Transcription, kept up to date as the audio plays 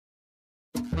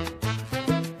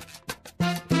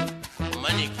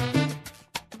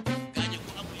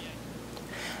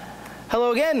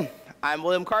Hello again. I'm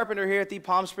William Carpenter here at the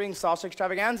Palm Springs Salsa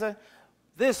Extravaganza.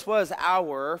 This was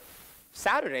our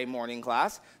Saturday morning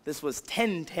class. This was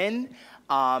 10-10.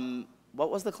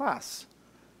 What was the class?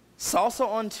 Salsa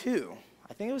on 2.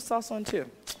 I think it was Salsa on 2.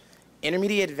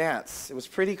 Intermediate advance. It was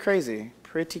pretty crazy.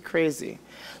 Pretty crazy.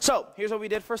 So here's what we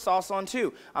did for Salsa on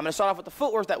 2. I'm going to start off with the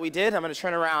footwork that we did. I'm going to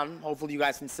turn around. Hopefully you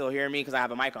guys can still hear me because I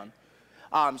have a mic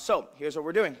on. So here's what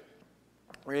we're doing.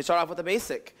 We're going to start off with the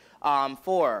basic.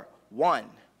 For 1,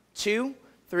 2,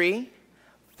 3,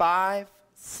 5,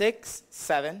 6,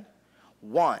 7.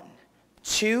 1,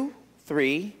 2,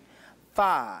 3,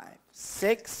 5,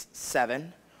 6,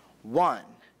 7. 1,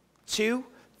 2,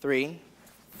 3,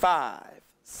 5,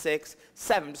 6,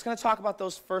 7. I'm just going to talk about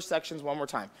those first sections one more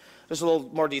time. Just a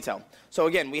little more detail. So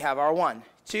again, we have our 1,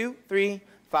 2, 3,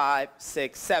 5,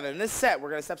 6, 7. In this set, we're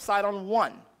going to step side on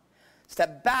 1,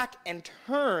 step back and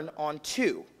turn on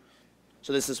 2.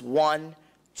 So this is 1,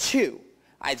 2.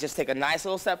 I just take a nice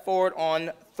little step forward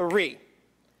on 3.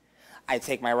 I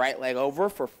take my right leg over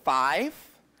for 5.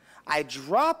 I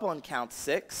drop on count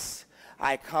 6.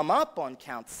 I come up on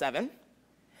count 7.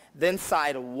 Then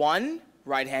side 1,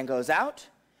 right hand goes out,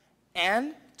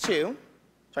 and 2,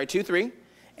 3.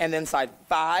 And then side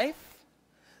 5,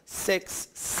 6,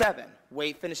 7.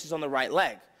 Weight finishes on the right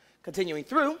leg. Continuing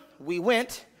through, we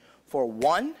went for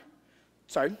one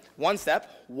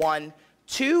step, 1,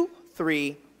 2,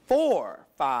 3, 4,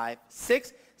 5,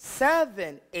 6,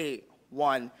 7, 8.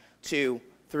 1, 2,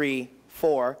 3,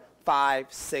 4, 5,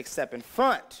 6, step in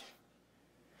front.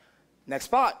 Next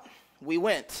spot, we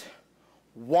went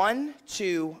 1,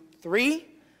 2, 3,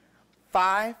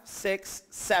 5, 6,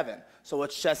 7. So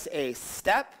it's just a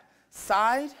step,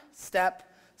 side, step,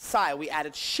 side. We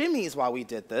added shimmies while we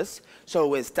did this. So it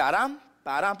was da-dum,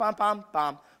 ba-dum, bum, bum,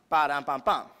 bum, ba-dum, bum,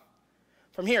 bum.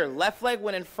 From here, left leg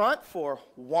went in front for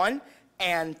 1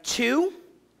 and 2,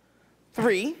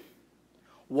 3.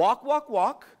 Walk, walk,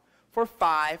 walk for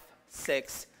 5,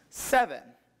 6, 7.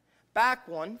 Back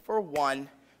one for 1,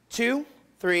 2,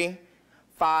 3,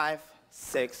 5,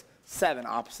 6, 7.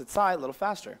 Opposite side, a little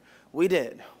faster. We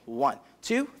did 1,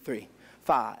 2, 3,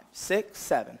 5, 6,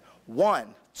 7.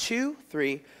 1, 2,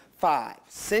 3, 5,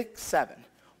 6, 7.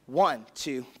 1,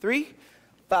 2, 3,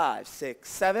 5, 6,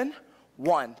 7.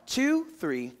 1, 2,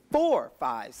 3, 4,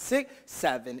 5, 6,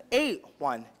 7, 8.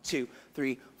 1, 2,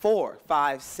 3, 4,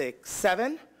 5, 6,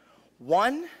 7.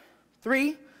 1,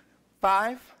 3,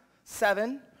 5,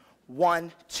 7.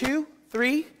 1, 2,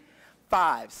 3,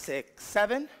 5, 6,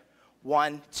 7.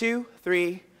 1, 2,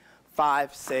 3,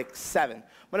 5, 6, 7. I'm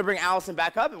going to bring Allison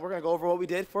back up, and we're going to go over what we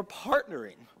did for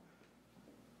partnering.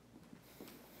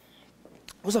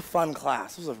 It was a fun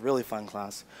class. It was a really fun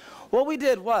class. What we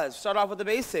did was start off with the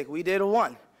basic. We did a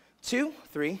 1, 2,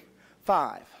 3,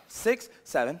 5, 6,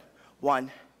 7.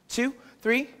 1, 2,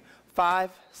 3,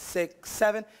 5, 6,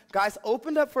 7. Guys,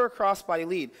 opened up for a crossbody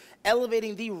lead,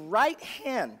 elevating the right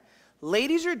hand.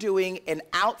 Ladies are doing an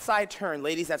outside turn.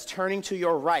 Ladies, that's turning to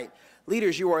your right.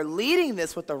 Leaders, you are leading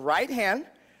this with the right hand,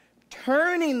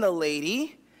 turning the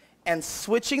lady, and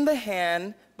switching the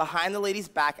hand behind the lady's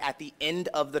back at the end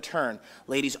of the turn.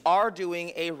 Ladies are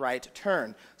doing a right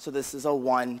turn. So this is a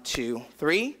 1, 2,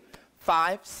 3,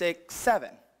 5, 6, 7.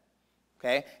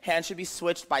 Okay, hand should be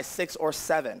switched by 6 or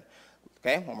 7.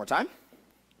 Okay, one more time.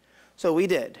 So we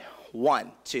did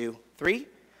 1, 2, 3,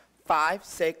 5,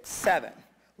 6, 7.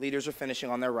 Leaders are finishing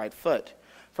on their right foot.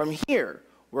 From here,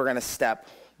 we're going to step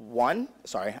 1.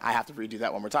 Sorry, I have to redo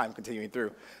that one more time, continuing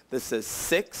through. This is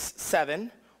 6,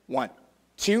 7, 1,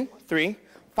 2, 3,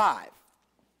 5.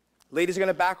 Ladies are going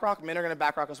to back rock. Men are going to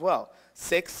back rock as well.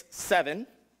 6, 7.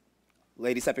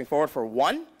 Ladies stepping forward for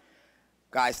 1.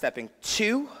 Guys stepping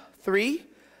 2, 3,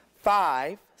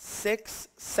 5, 6,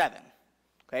 7.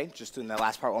 Okay, just doing that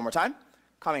last part one more time.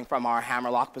 Coming from our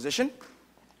hammerlock position.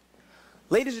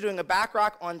 Ladies are doing a back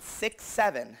rock on 6,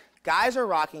 7. Guys are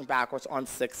rocking backwards on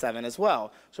 6, 7 as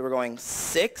well. So we're going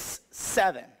 6,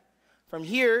 7. From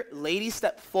here, ladies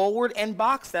step forward and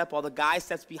box step while the guy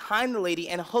steps behind the lady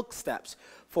and hook steps.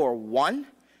 For 1,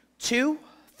 2,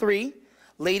 3,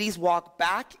 ladies walk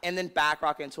back and then back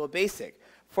rock into a basic.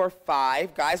 For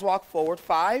 5, guys walk forward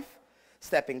 5,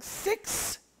 stepping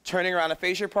 6, turning around to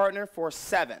face your partner for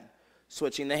 7,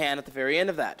 switching the hand at the very end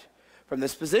of that. From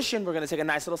this position, we're going to take a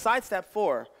nice little side step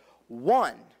for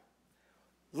 1.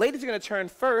 Ladies are going to turn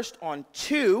first on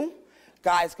 2,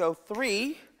 guys go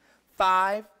 3,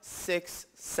 5, 6,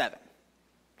 7.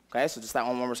 Okay, so just that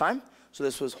one more time. So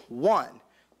this was 1,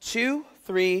 2,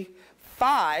 3,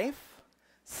 5,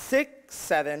 6,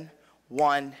 7,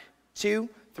 1, 2,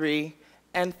 3,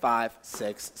 and 5,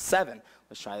 6, 7.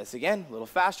 Let's try this again, a little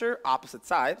faster, opposite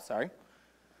side, sorry.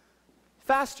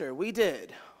 Faster, we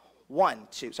did 1,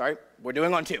 2, sorry, we're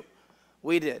doing on 2.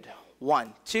 We did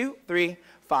 1, 2, 3,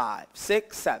 5,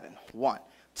 6, 7, 1,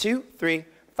 2, 3,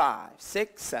 5,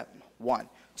 6, 7, 1,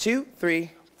 2,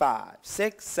 3, 5,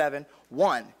 6, 7,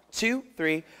 1, 2,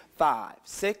 3, 5,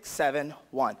 6, 7,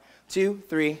 1, 2,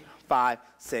 3, 5,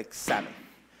 6, 7.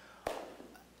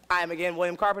 I am again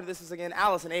William Carpenter. This is again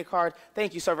Allison Acard.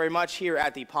 Thank you so very much here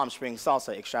at the Palm Springs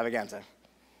Salsa Extravaganza.